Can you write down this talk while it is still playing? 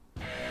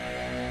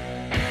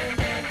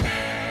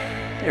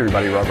Hey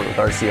everybody, Robert with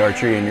RC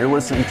Archery, and you're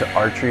listening to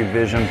Archery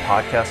Vision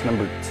podcast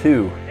number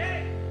 2.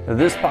 Now,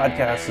 this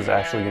podcast is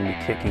actually going to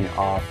be kicking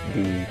off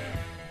the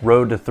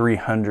Road to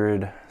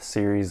 300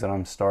 series that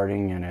I'm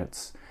starting, and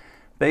it's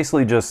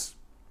basically just,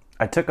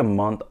 I took a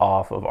month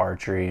off of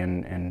archery,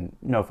 and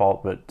no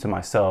fault but to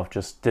myself,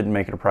 just didn't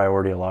make it a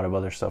priority, a lot of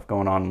other stuff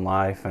going on in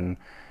life, and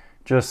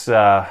just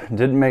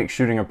didn't make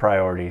shooting a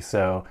priority.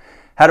 So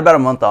had about a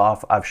month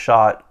off. I've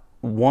shot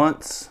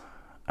once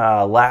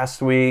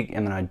last week,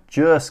 and then I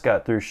just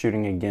got through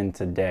shooting again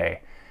today,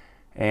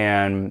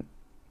 and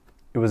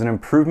it was an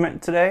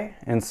improvement today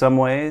in some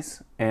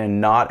ways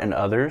and not in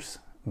others,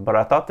 but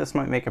I thought this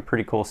might make a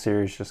pretty cool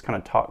series, just kind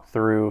of talk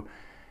through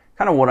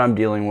kind of what I'm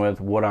dealing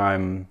with, what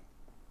I'm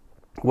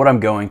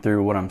going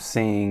through, what I'm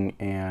seeing,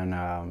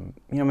 and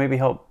maybe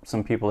help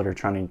some people that are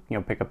trying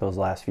to pick up those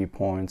last few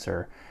points,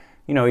 or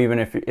even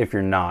if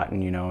you're not,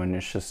 and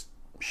it's just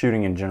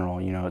shooting in general,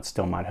 it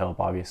still might help,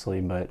 obviously.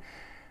 But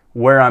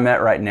where I'm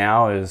at right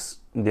now is,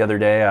 the other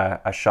day I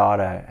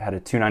had a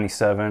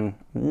 297,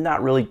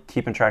 not really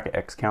keeping track of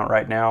X count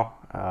right now.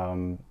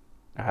 I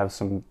have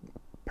some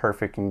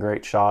perfect and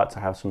great shots. I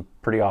have some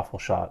pretty awful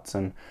shots,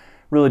 and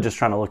really just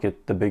trying to look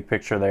at the big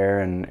picture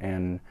there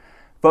and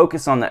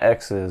focus on the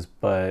X's,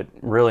 but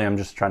really I'm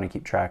just trying to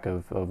keep track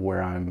of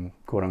where I'm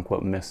quote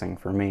unquote missing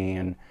for me,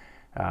 and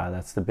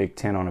that's the Big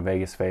 10 on a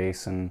Vegas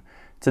face. And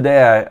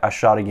today I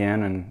shot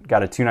again and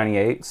got a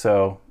 298,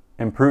 so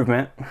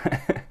improvement.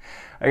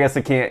 I guess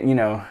I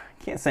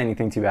can't say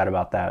anything too bad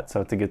about that,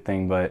 so it's a good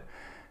thing. But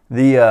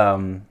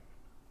the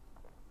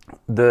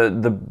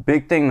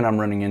big thing that I'm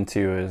running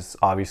into is,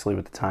 obviously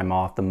with the time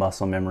off, the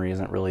muscle memory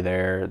isn't really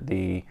there.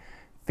 The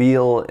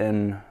feel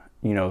and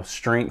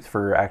strength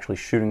for actually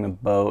shooting the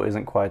bow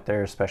isn't quite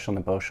there, especially in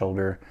the bow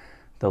shoulder.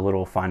 The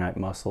little finite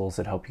muscles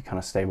that help you kind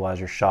of stabilize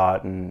your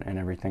shot and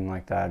everything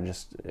like that.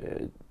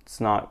 It's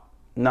not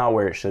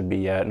where it should be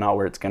yet, not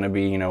where it's going to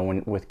be,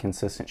 with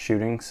consistent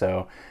shooting.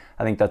 So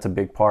I think that's a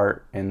big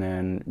part. And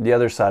then the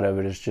other side of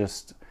it is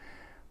just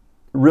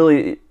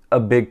really a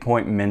big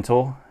point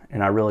mental.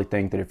 And I really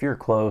think that if you're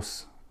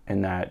close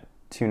in that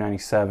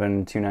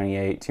 297,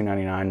 298,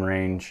 299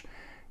 range,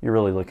 you're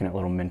really looking at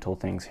little mental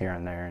things here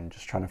and there and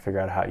just trying to figure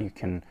out how you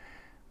can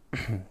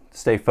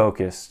stay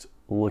focused,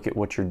 look at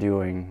what you're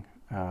doing,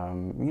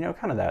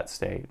 kind of that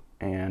state.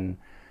 And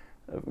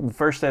the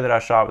first day that I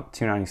shot with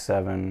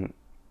 297,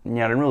 I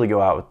didn't really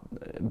go out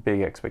with big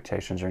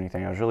expectations or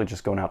anything. I was really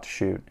just going out to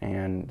shoot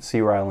and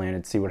see where I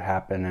landed, see what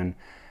happened. And,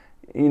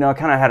 I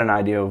kind of had an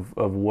idea of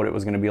what it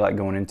was going to be like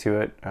going into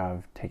it.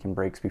 I've taken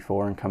breaks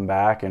before and come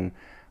back, and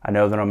I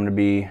know that I'm going to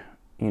be,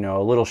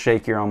 a little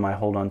shakier on my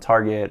hold on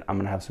target. I'm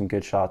going to have some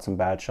good shots and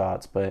bad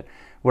shots. But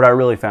what I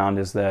really found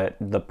is that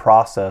the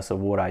process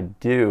of what I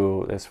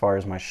do as far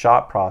as my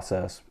shot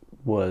process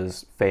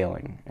was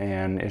failing.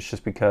 And it's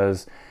just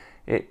because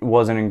it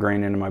wasn't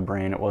ingrained into my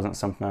brain. It wasn't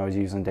something I was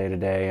using day to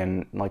day,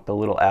 and like the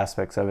little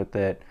aspects of it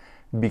that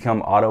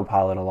become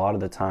autopilot a lot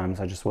of the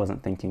times, I just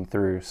wasn't thinking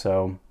through.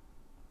 So,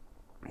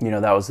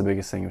 that was the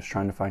biggest thing, was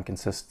trying to find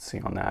consistency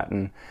on that.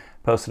 And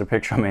posted a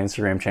picture on my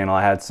Instagram channel.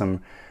 I had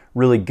some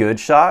really good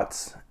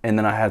shots, and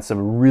then I had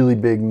some really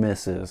big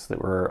misses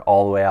that were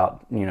all the way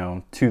out,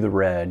 to the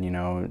red,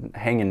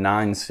 hanging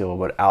 9 still,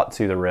 but out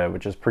to the red,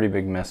 which is a pretty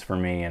big miss for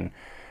me. And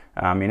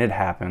it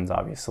happens,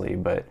 obviously,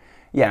 but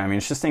yeah,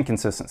 it's just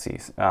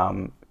inconsistencies.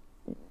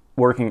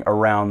 Working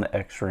around the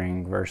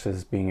X-ring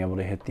versus being able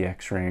to hit the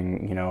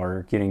X-ring,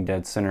 or getting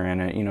dead center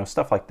in it,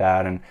 stuff like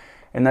that.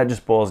 And that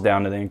just boils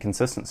down to the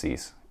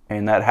inconsistencies.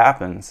 And that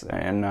happens.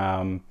 And,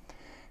 I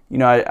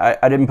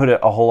didn't put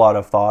a whole lot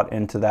of thought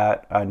into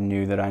that. I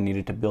knew that I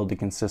needed to build the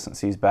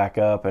consistencies back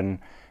up and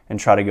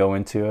try to go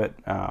into it.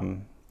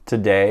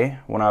 Today,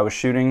 when I was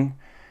shooting,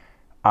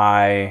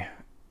 I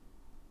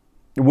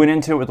went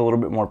into it with a little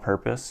bit more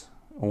purpose,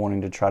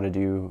 wanting to try to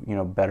do,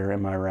 better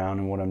in my round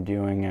and what I'm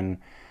doing.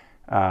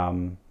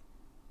 And,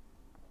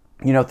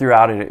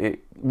 throughout it,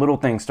 little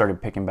things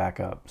started picking back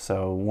up.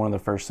 So one of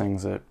the first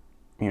things that,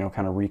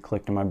 kind of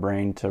re-clicked in my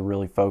brain to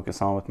really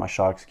focus on with my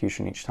shot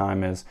execution each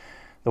time is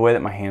the way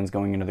that my hand's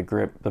going into the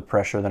grip, the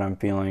pressure that I'm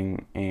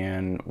feeling,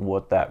 and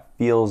what that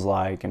feels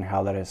like, and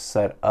how that is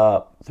set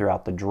up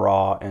throughout the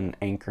draw and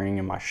anchoring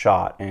in my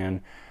shot.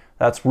 And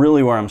that's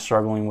really where I'm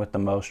struggling with the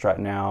most right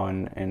now,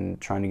 and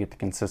trying to get the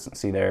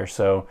consistency there.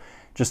 So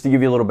just to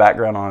give you a little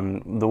background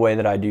on the way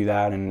that I do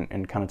that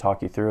and kind of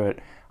talk you through it,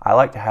 I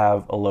like to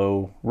have a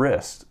low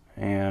wrist.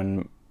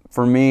 And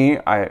for me,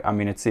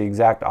 it's the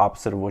exact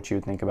opposite of what you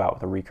would think about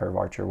with a recurve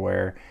archer,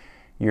 where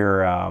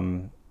you're,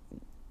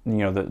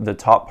 the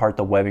top part,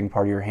 the webbing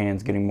part of your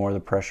hand's getting more of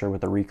the pressure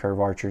with the recurve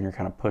archer, and you're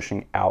kind of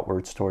pushing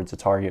outwards towards the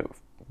target.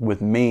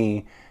 With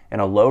me, in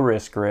a low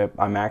wrist grip,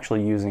 I'm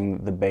actually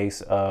using the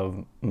base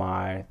of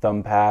my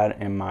thumb pad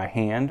and my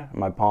hand,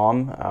 my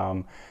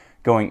palm,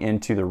 going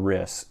into the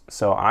wrist.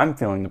 So I'm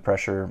feeling the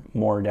pressure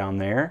more down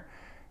there.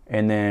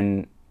 And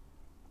then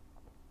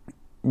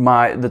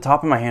the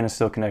top of my hand is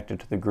still connected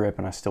to the grip,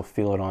 and I still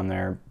feel it on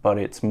there, but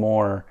it's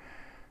more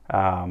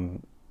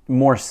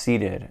more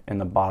seated in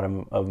the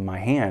bottom of my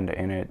hand,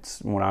 and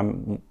it's when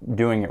I'm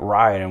doing it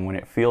right and when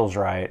it feels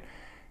right,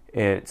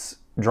 it's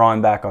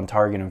drawing back on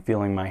target and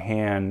feeling my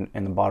hand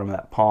and the bottom of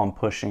that palm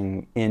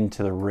pushing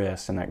into the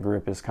wrist, and that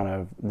grip is kind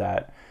of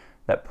that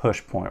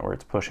push point where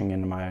it's pushing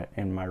into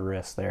my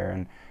wrist there,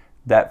 and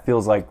that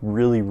feels like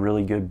really,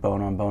 really good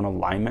bone-on-bone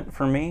alignment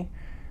for me.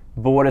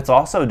 But what it's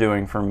also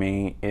doing for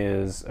me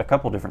is a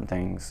couple different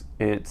things.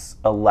 It's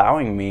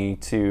allowing me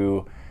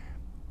to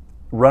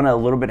run a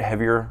little bit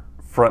heavier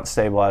front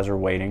stabilizer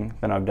weighting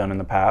than I've done in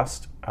the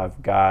past.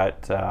 I've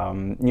got,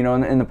 in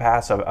the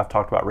past I've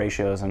talked about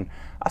ratios, and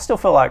I still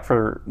feel like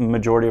for the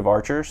majority of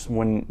archers,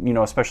 when,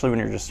 especially when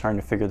you're just trying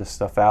to figure this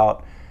stuff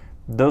out,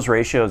 those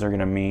ratios are going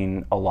to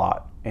mean a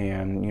lot.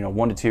 And,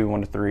 1 to 2,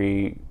 1 to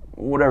 3,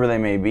 whatever they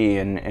may be,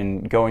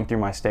 and going through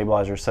my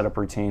stabilizer setup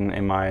routine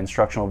in my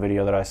instructional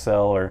video that I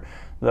sell, or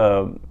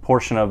the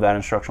portion of that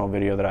instructional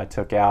video that I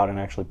took out and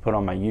actually put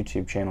on my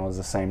YouTube channel is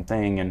the same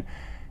thing. And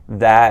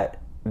that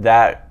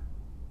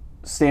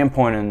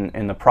standpoint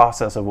in the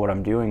process of what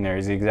I'm doing there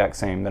is the exact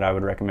same that I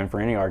would recommend for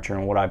any archer,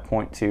 and what I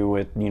point to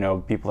with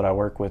people that I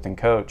work with and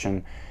coach,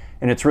 and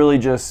it's really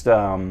just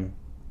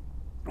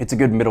it's a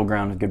good middle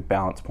ground, a good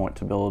balance point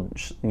to build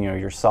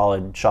your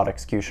solid shot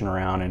execution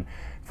around. And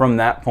from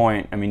that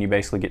point, you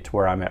basically get to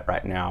where I'm at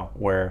right now,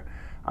 where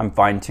I'm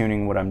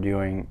fine-tuning what I'm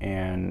doing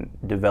and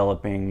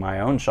developing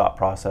my own shot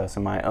process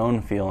and my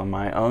own feel and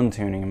my own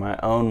tuning and my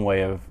own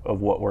way of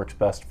what works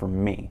best for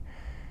me.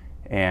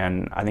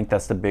 And I think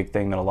that's the big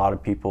thing that a lot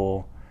of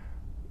people,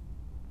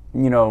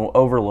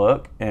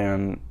 overlook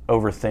and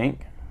overthink.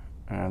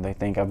 They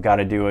think I've got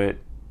to do it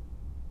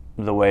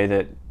the way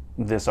that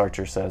this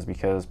archer says,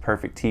 because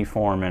perfect T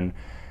form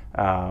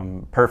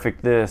and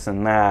perfect this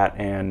and that.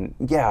 And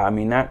yeah,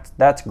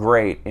 that's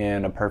great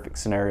in a perfect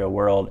scenario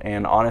world.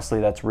 And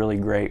honestly, that's really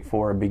great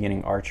for a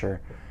beginning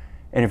archer.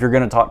 And if you're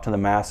going to talk to the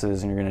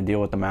masses and you're going to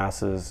deal with the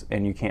masses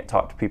and you can't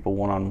talk to people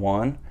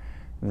one-on-one,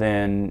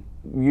 then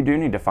you do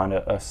need to find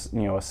a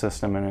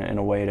system and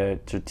a way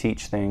to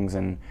teach things.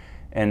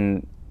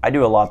 And I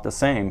do a lot the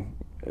same.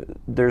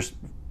 There's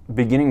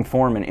beginning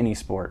form in any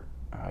sport.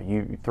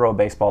 You throw a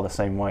baseball the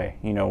same way,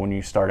 when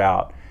you start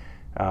out.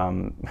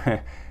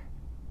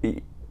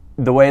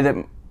 The way that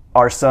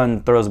our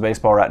son throws a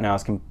baseball right now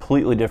is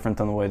completely different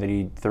than the way that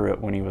he threw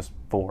it when he was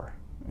 4.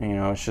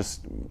 It's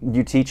just,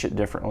 you teach it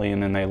differently,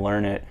 and then they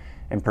learn it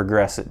and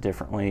progress it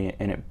differently,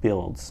 and it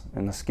builds,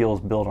 and the skills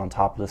build on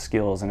top of the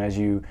skills. And as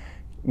you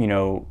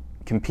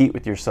compete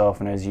with yourself,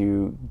 and as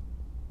you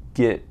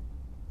get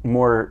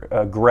more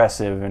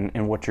aggressive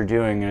in what you're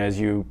doing, and as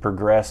you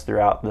progress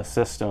throughout the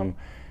system,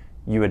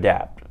 you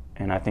adapt.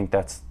 And I think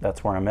that's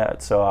where I'm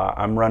at. So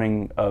I'm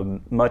running a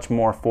much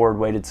more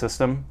forward-weighted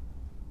system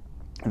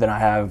than I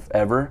have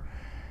ever,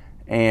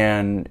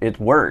 and it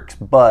works.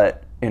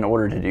 But in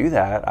order to do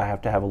that, I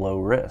have to have a low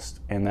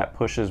wrist, and that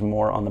pushes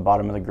more on the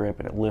bottom of the grip,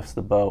 and it lifts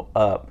the bow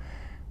up.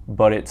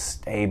 But it's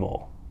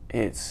stable.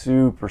 It's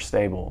super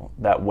stable.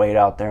 That weight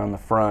out there on the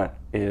front,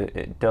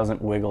 it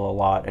doesn't wiggle a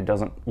lot. It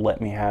doesn't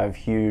let me have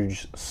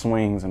huge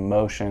swings and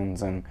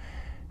motions. And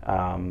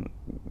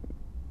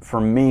for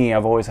me,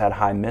 I've always had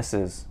high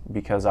misses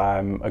because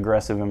I'm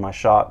aggressive in my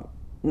shot.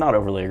 Not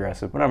overly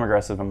aggressive, but I'm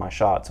aggressive in my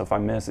shot. So if I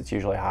miss, it's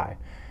usually high.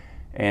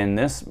 And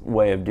this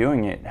way of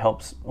doing it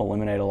helps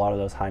eliminate a lot of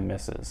those high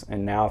misses.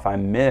 And now if I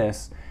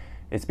miss,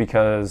 it's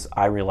because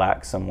I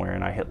relax somewhere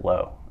and I hit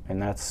low.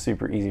 And that's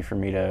super easy for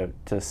me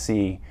to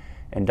see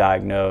and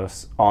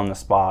diagnose on the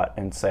spot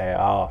and say,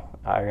 oh,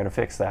 I got to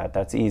fix that.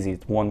 That's easy.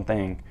 It's one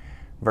thing.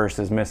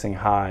 Versus missing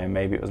high.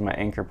 Maybe it was my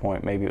anchor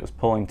point. Maybe it was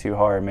pulling too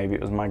hard. Maybe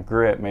it was my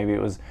grip. Maybe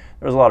there was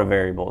a lot of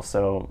variables.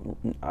 So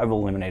I've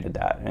eliminated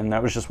that. And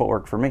that was just what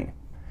worked for me.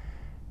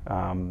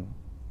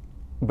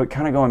 But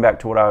kind of going back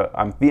to what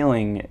I'm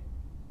feeling,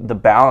 the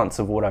balance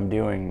of what I'm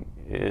doing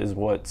is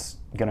what's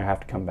going to have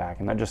to come back.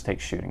 And that just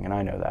takes shooting, and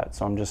I know that.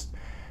 So I'm just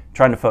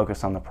trying to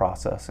focus on the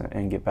process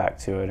and get back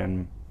to it.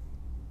 And,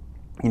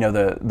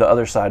 the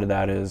other side of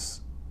that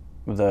is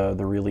the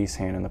release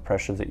hand and the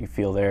pressure that you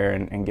feel there,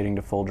 and getting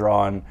to full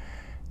draw. And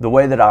the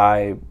way that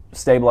I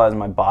stabilize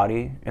my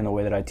body and the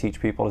way that I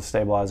teach people to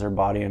stabilize their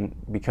body, and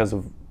because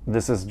of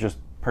this is just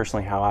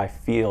personally how I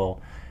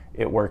feel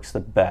it works the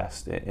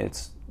best.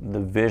 It's the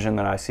vision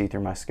that I see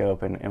through my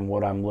scope, and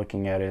what I'm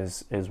looking at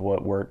is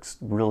what works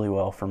really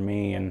well for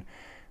me, and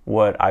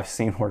what I've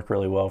seen work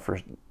really well for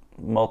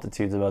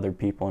multitudes of other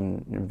people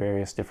in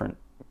various different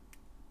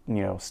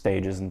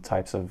stages and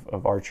types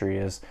of archery,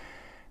 is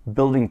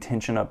building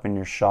tension up in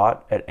your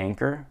shot at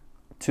anchor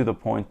to the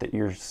point that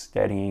you're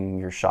steadying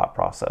your shot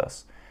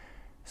process.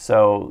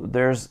 So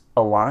there's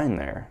a line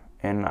there,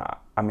 and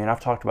I've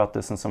talked about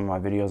this in some of my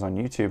videos on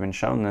YouTube and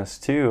shown this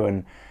too.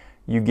 And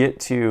you get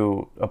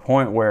to a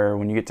point where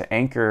when you get to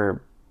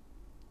anchor,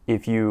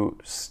 if you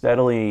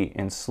steadily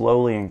and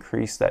slowly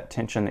increase that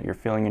tension that you're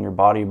feeling in your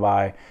body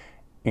by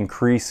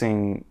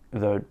increasing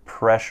the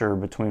pressure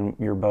between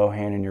your bow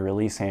hand and your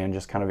release hand,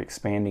 just kind of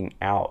expanding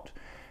out,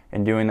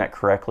 and doing that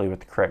correctly with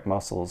the correct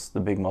muscles, the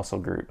big muscle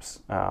groups,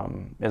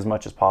 as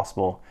much as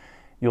possible,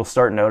 you'll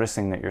start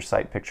noticing that your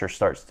sight picture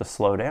starts to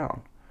slow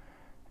down.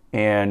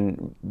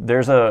 And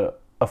there's a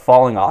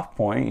falling off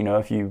point.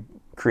 If you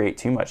create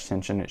too much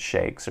tension, it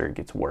shakes or it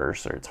gets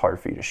worse or it's hard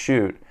for you to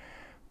shoot.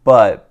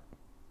 But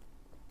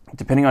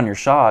depending on your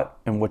shot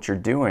and what you're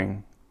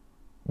doing,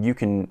 you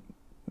can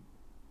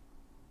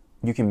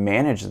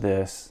manage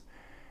this,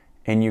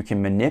 and you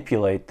can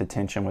manipulate the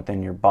tension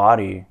within your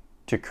body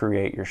to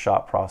create your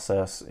shot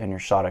process and your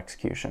shot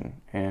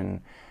execution.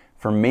 And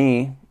for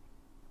me,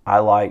 I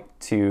like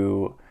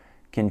to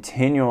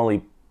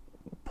continually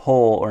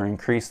pull or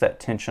increase that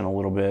tension a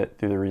little bit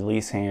through the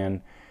release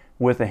hand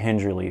with a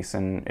hinge release.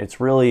 And it's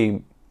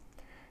really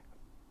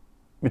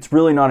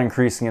not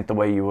increasing it the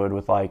way you would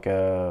with like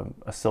a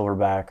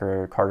Silverback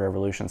or a Carter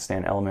Evolution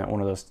Stand Element, one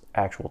of those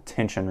actual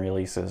tension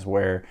releases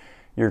where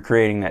you're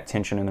creating that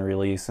tension in the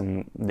release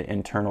and the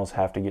internals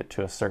have to get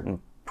to a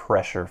certain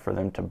pressure for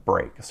them to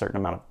break, a certain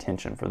amount of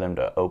tension for them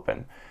to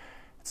open.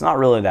 It's not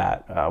really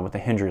that with the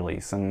hinge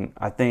release. And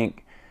I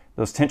think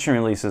those tension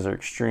releases are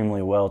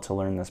extremely well to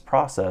learn this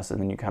process,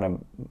 and then you kind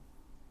of,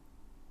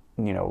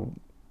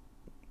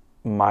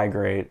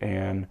 migrate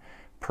and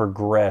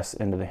progress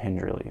into the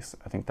hinge release.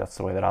 I think that's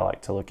the way that I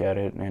like to look at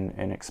it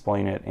and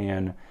explain it.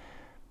 And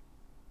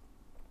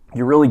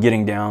you're really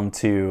getting down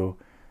to,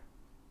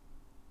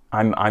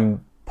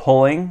 I'm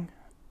pulling,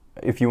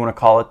 if you want to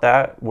call it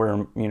that,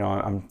 where,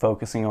 I'm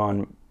focusing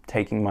on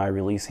taking my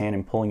release hand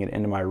and pulling it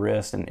into my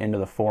wrist and into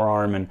the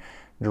forearm and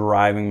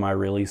driving my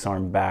release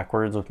arm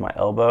backwards with my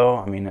elbow.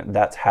 I mean,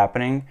 that's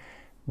happening,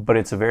 but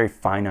it's a very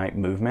finite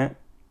movement,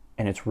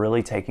 and it's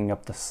really taking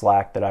up the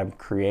slack that I'm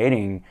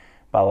creating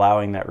by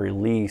allowing that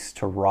release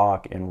to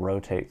rock and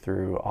rotate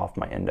through off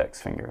my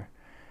index finger.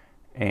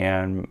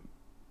 And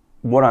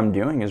what I'm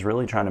doing is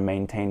really trying to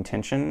maintain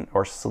tension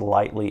or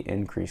slightly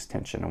increase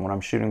tension. And when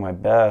I'm shooting my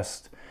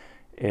best,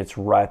 it's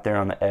right there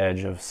on the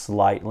edge of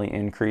slightly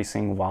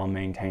increasing while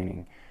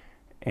maintaining.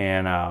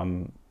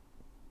 And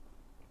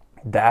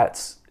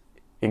that's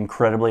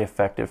incredibly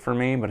effective for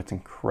me, but it's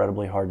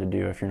incredibly hard to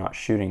do if you're not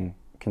shooting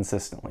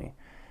consistently,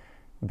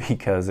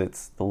 because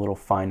it's the little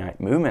finite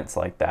movements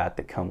like that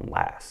that come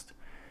last.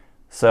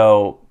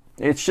 So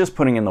it's just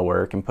putting in the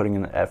work and putting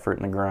in the effort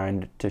and the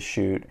grind to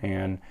shoot,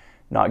 and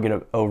not get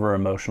over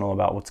emotional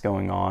about what's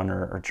going on,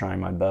 or trying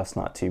my best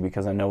not to,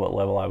 because I know what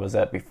level I was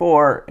at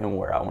before and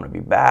where I want to be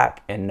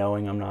back, and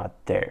knowing I'm not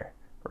there,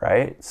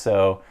 right?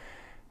 So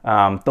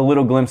the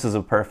little glimpses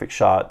of perfect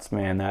shots,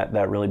 man,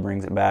 that really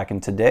brings it back.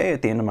 And today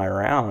at the end of my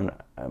round,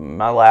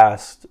 my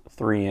last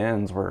 3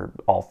 ends were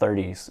all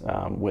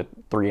 30s with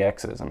 3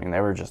 X's. I mean,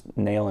 they were just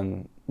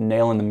nailing the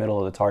middle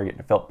of the target,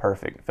 and it felt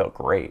perfect. It felt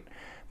great.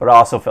 But I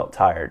also felt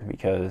tired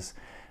because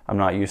I'm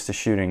not used to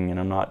shooting,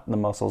 and the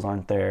muscles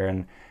aren't there.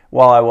 And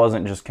while I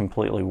wasn't just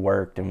completely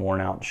worked and worn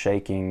out and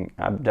shaking,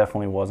 I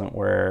definitely wasn't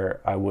where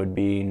I would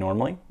be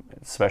normally,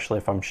 especially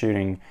if I'm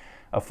shooting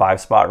a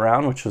 5-spot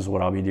round, which is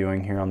what I'll be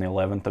doing here on the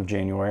 11th of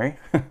January.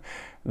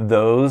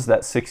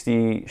 That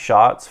 60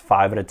 shots,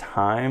 5 at a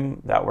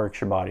time, that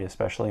works your body,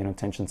 especially in a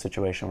tension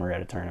situation where you're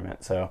at a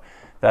tournament. So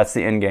that's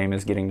the end game,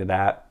 is getting to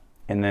that.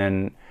 And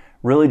then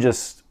really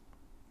just,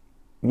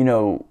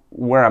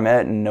 where I'm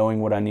at and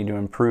knowing what I need to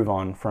improve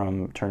on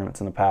from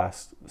tournaments in the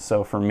past.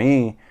 So for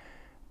me,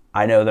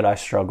 I know that I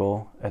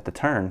struggle at the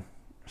turn.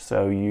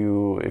 So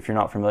if you're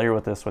not familiar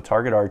with this, with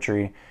target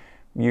archery,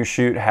 you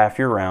shoot half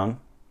your round.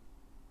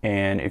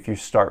 And if you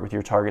start with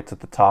your targets at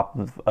the top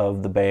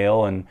of the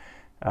bale and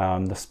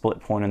the split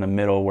point in the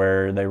middle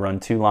where they run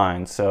 2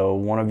 lines. So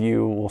one of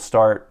you will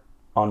start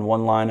on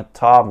one line at the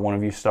top, one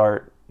of you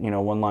start,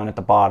 one line at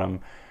the bottom,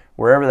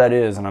 wherever that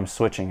is, and I'm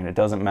switching, and it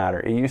doesn't matter.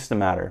 It used to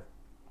matter.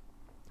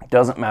 It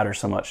doesn't matter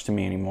so much to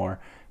me anymore.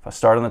 If I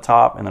start on the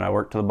top and then I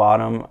work to the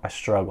bottom, I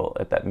struggle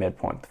at that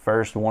midpoint. The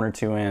first 1 or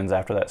 2 ends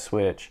after that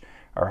switch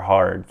are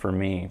hard for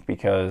me,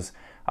 because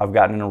I've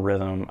gotten in a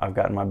rhythm. I've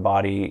gotten my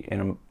body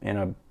in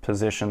a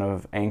position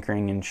of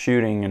anchoring and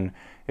shooting, and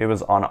it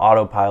was on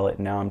autopilot.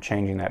 Now I'm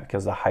changing that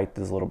because the height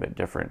is a little bit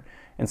different.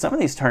 In some of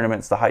these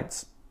tournaments, the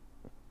height's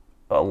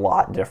a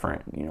lot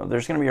different.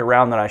 There's going to be a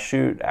round that I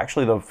shoot.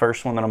 Actually, the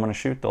first one that I'm going to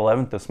shoot, the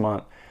 11th this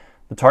month,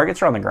 the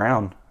targets are on the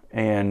ground.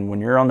 And when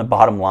you're on the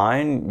bottom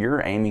line,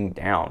 you're aiming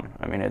down.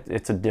 I mean,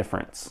 it's a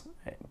difference.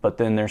 But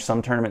then there's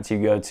some tournaments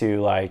you go to,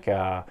 like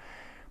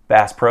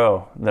Bass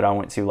Pro that I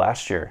went to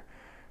last year.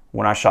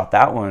 When I shot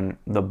that one,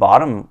 the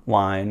bottom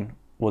line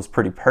was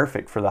pretty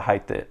perfect for the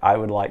height that I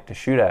would like to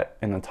shoot at.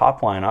 In the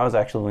top line, I was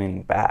actually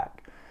leaning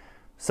back.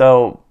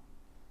 So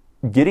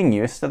getting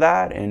used to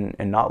that and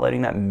not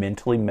letting that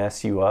mentally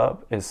mess you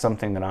up is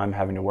something that I'm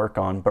having to work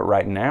on. But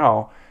right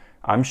now,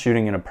 I'm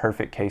shooting in a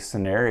perfect case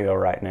scenario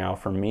right now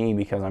for me,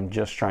 because I'm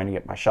just trying to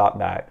get my shot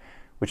back,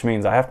 which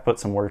means I have to put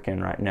some work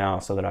in right now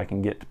so that I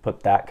can get to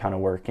put that kind of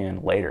work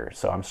in later.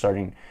 So I'm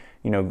starting,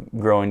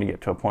 growing to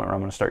get to a point where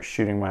I'm going to start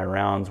shooting my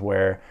rounds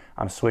where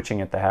I'm switching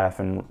at the half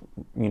and,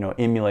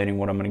 emulating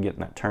what I'm going to get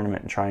in that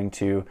tournament, and trying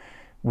to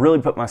really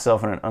put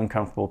myself in an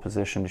uncomfortable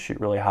position to shoot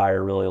really high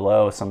or really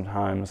low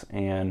sometimes,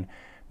 and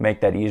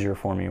make that easier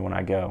for me when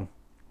I go.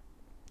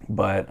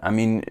 But I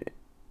mean,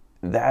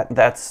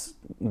 that's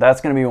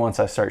going to be once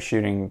I start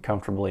shooting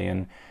comfortably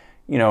and,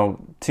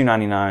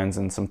 299s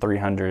and some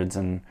 300s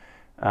and,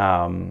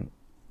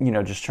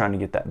 just trying to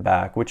get that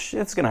back, which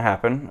it's going to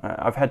happen.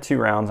 I've had 2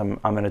 rounds.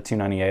 I'm at a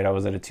 298. I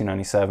was at a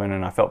 297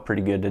 and I felt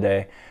pretty good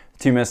today.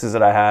 2 misses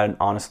that I had,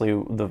 honestly,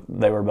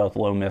 they were both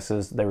low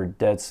misses. They were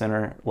dead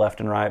center, left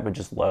and right, but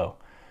just low.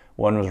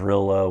 One was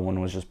real low,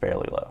 one was just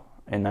barely low.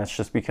 And that's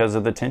just because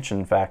of the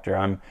tension factor.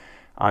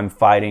 I'm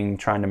fighting,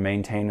 trying to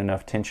maintain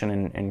enough tension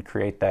and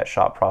create that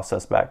shot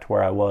process back to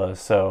where I was.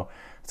 So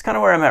it's kind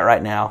of where I'm at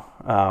right now.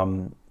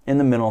 In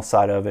the mental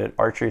side of it,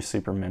 archery is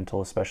super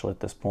mental, especially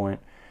at this point.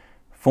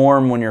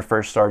 Form when you're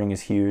first starting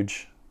is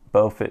huge.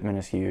 Bow fitment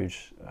is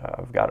huge.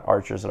 I've got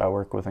archers that I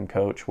work with and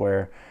coach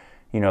where,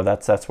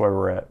 that's where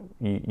we're at.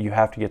 You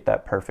have to get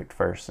that perfect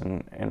first.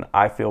 And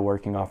I feel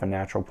working off a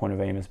natural point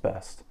of aim is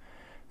best.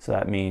 So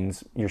that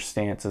means your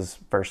stance is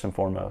first and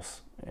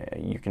foremost.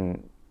 You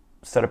can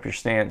set up your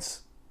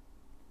stance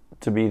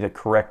to be the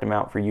correct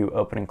amount for you,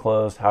 open and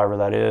closed, however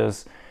that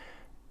is.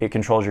 It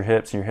controls your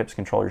hips, and your hips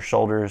control your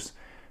shoulders.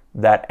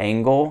 That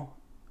angle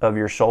of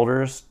your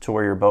shoulders to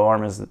where your bow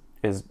arm is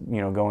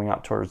going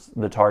out towards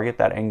the target,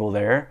 that angle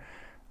there,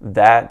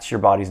 that's your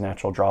body's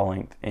natural draw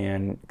length.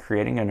 And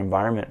creating an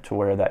environment to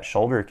where that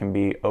shoulder can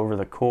be over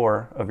the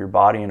core of your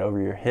body and over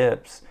your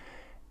hips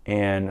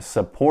and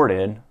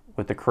supported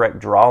with the correct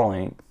draw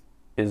length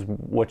is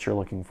what you're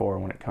looking for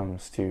when it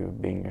comes to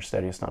being your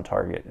steadiest on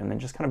target. And then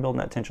just kind of building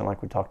that tension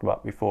like we talked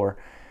about before.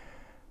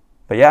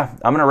 But yeah,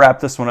 I'm going to wrap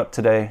this one up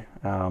today.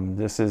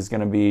 This is going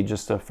to be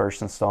just a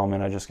first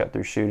installment. I just got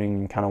through shooting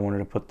and kind of wanted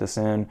to put this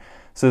in.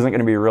 So this isn't going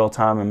to be real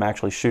time. I'm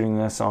actually shooting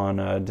this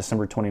on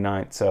December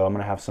 29th. So I'm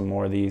going to have some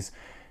more of these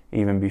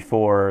even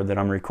before that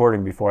I'm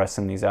recording before I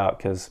send these out,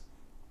 because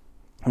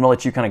I'm going to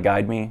let you kind of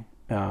guide me.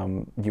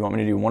 Do you want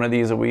me to do 1 of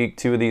these a week,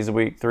 2 of these a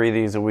week, 3 of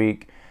these a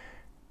week?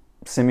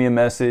 Send me a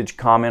message,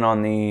 comment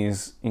on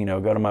these,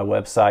 go to my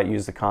website,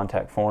 use the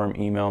contact form,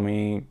 email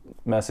me,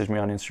 message me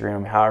on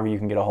Instagram, however you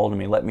can get a hold of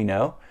me, let me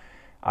know.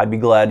 I'd be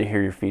glad to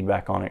hear your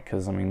feedback on it,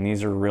 because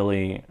these are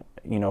really,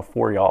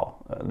 for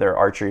y'all. They're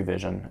archery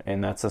vision,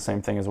 and that's the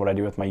same thing as what I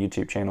do with my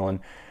YouTube channel. And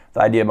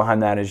the idea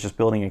behind that is just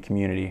building a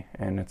community,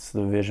 and it's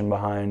the vision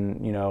behind,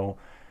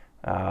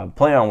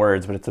 play on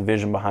words, but it's a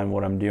vision behind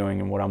what I'm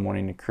doing and what I'm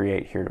wanting to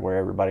create here, to where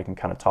everybody can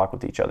kind of talk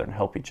with each other and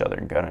help each other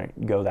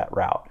and go that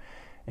route.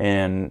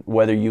 And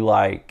whether you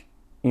like,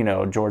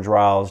 George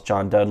Riles,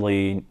 John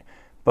Dudley,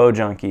 Bow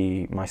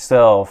Junkie,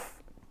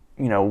 myself,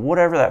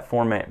 whatever that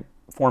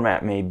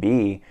format may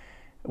be,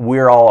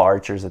 we're all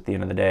archers at the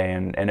end of the day,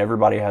 and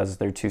everybody has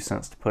their 2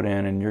 cents to put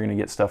in, and you're going to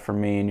get stuff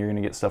from me and you're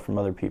going to get stuff from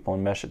other people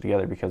and mesh it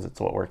together because it's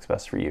what works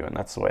best for you. And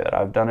that's the way that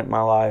I've done it in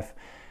my life.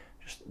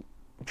 Just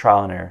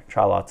trial and error,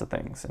 try lots of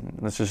things. And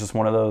this is just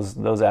one of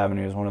those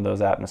avenues, one of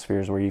those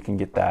atmospheres where you can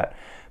get that.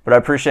 But I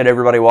appreciate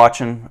everybody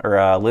watching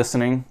or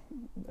listening.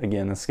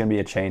 Again, this is going to be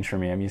a change for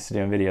me. I'm used to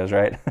doing videos,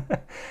 right?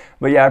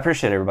 But yeah, I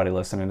appreciate everybody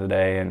listening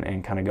today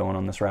and kind of going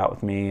on this route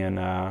with me. And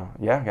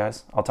yeah,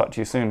 guys, I'll talk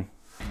to you soon.